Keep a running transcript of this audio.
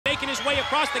making his way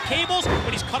across the cables,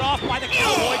 but he's cut off by the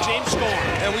Cowboy, James Storm.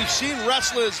 And we've seen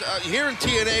wrestlers here in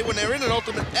TNA, when they're in an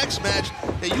Ultimate X match,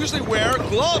 they usually wear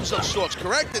gloves of sorts,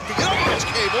 correct? To get over those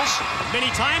cables.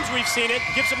 Many times we've seen it.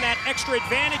 Gives him that extra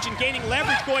advantage in gaining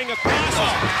leverage going across.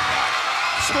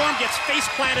 Storm gets face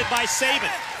planted by Sabin.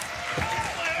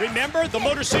 Remember the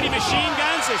Motor City Machine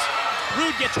Guns as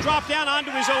Rude gets dropped down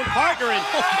onto his own partner, and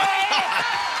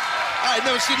I've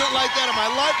never seen nothing like that in my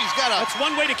life. He's got a... that's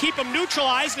one way to keep him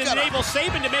neutralized and enable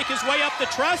Sabin to make his way up the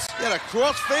truss. He had a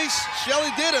cross face.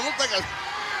 Shelley did. It looked like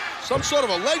some sort of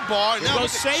a leg bar. Here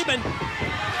goes Sabin.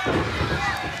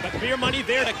 But Beer Money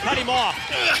there to cut him off.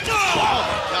 Oh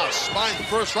my God, spine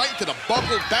first, right into the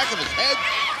buckled back of his head.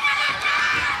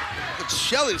 Look at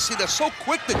Shelley. See, they're so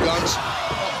quick, the Guns.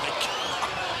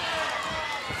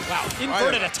 Wow,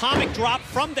 inverted atomic drop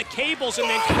from the cables and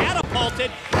then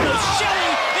catapulted. Goes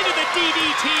Shelley into the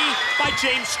DDT by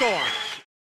James Storm.